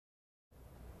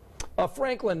A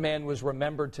Franklin man was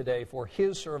remembered today for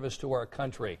his service to our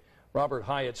country. Robert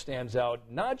Hyatt stands out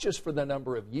not just for the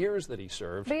number of years that he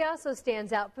served, but he also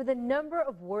stands out for the number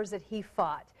of wars that he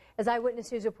fought. As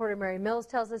Eyewitness News reporter Mary Mills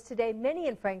tells us today, many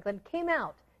in Franklin came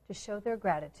out to show their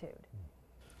gratitude.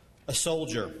 A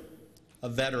soldier, a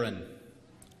veteran,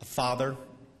 a father,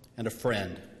 and a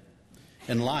friend.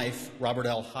 In life, Robert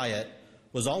L. Hyatt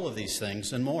was all of these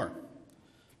things and more.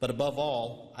 But above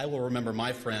all, I will remember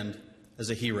my friend as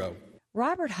a hero.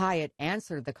 Robert Hyatt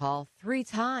answered the call 3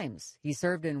 times. He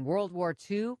served in World War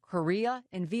II, Korea,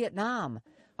 and Vietnam.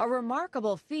 A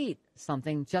remarkable feat,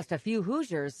 something just a few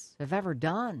Hoosiers have ever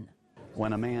done.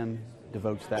 When a man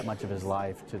devotes that much of his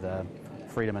life to the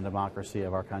freedom and democracy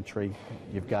of our country,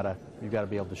 you've got to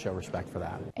be able to show respect for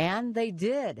that. And they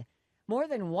did. More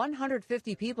than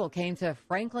 150 people came to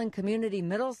Franklin Community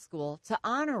Middle School to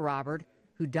honor Robert,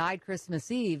 who died Christmas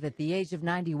Eve at the age of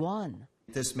 91.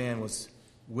 This man was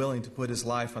willing to put his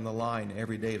life on the line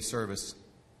every day of service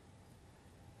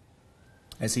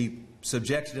as he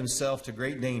subjected himself to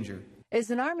great danger. As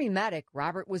an Army medic,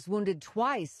 Robert was wounded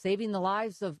twice, saving the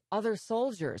lives of other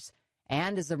soldiers.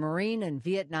 And as a Marine in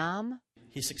Vietnam,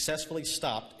 he successfully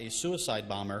stopped a suicide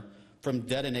bomber from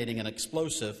detonating an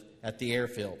explosive at the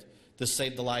airfield. This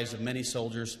saved the lives of many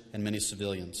soldiers and many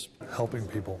civilians. Helping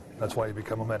people, that's why you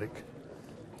become a medic.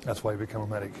 That's why he became a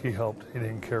medic. He helped. He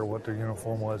didn't care what their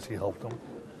uniform was. He helped them.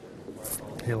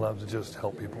 He loved to just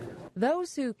help people.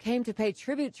 Those who came to pay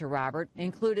tribute to Robert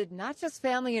included not just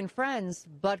family and friends,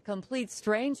 but complete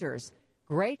strangers,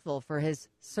 grateful for his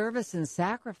service and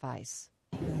sacrifice.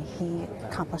 He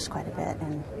accomplished quite a bit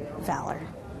in valor,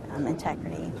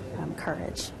 integrity,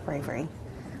 courage, bravery,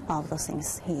 all of those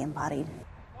things he embodied.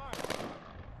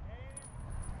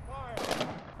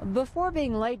 Before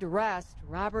being laid to rest,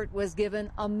 Robert was given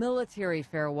a military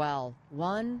farewell,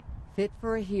 one fit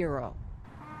for a hero.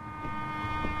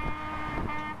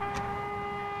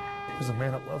 He was a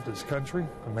man that loved his country,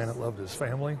 a man that loved his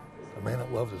family, a man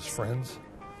that loved his friends.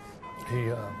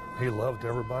 He loved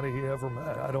everybody he ever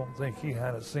met. I don't think he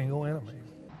had a single enemy.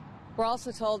 We're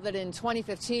also told that in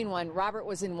 2015, when Robert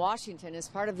was in Washington as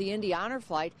part of the Indy Honor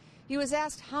Flight, he was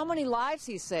asked how many lives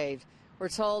he saved. We're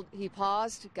told he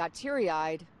paused, got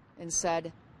teary-eyed, and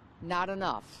said, "Not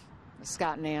enough."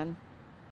 Scott and Ann.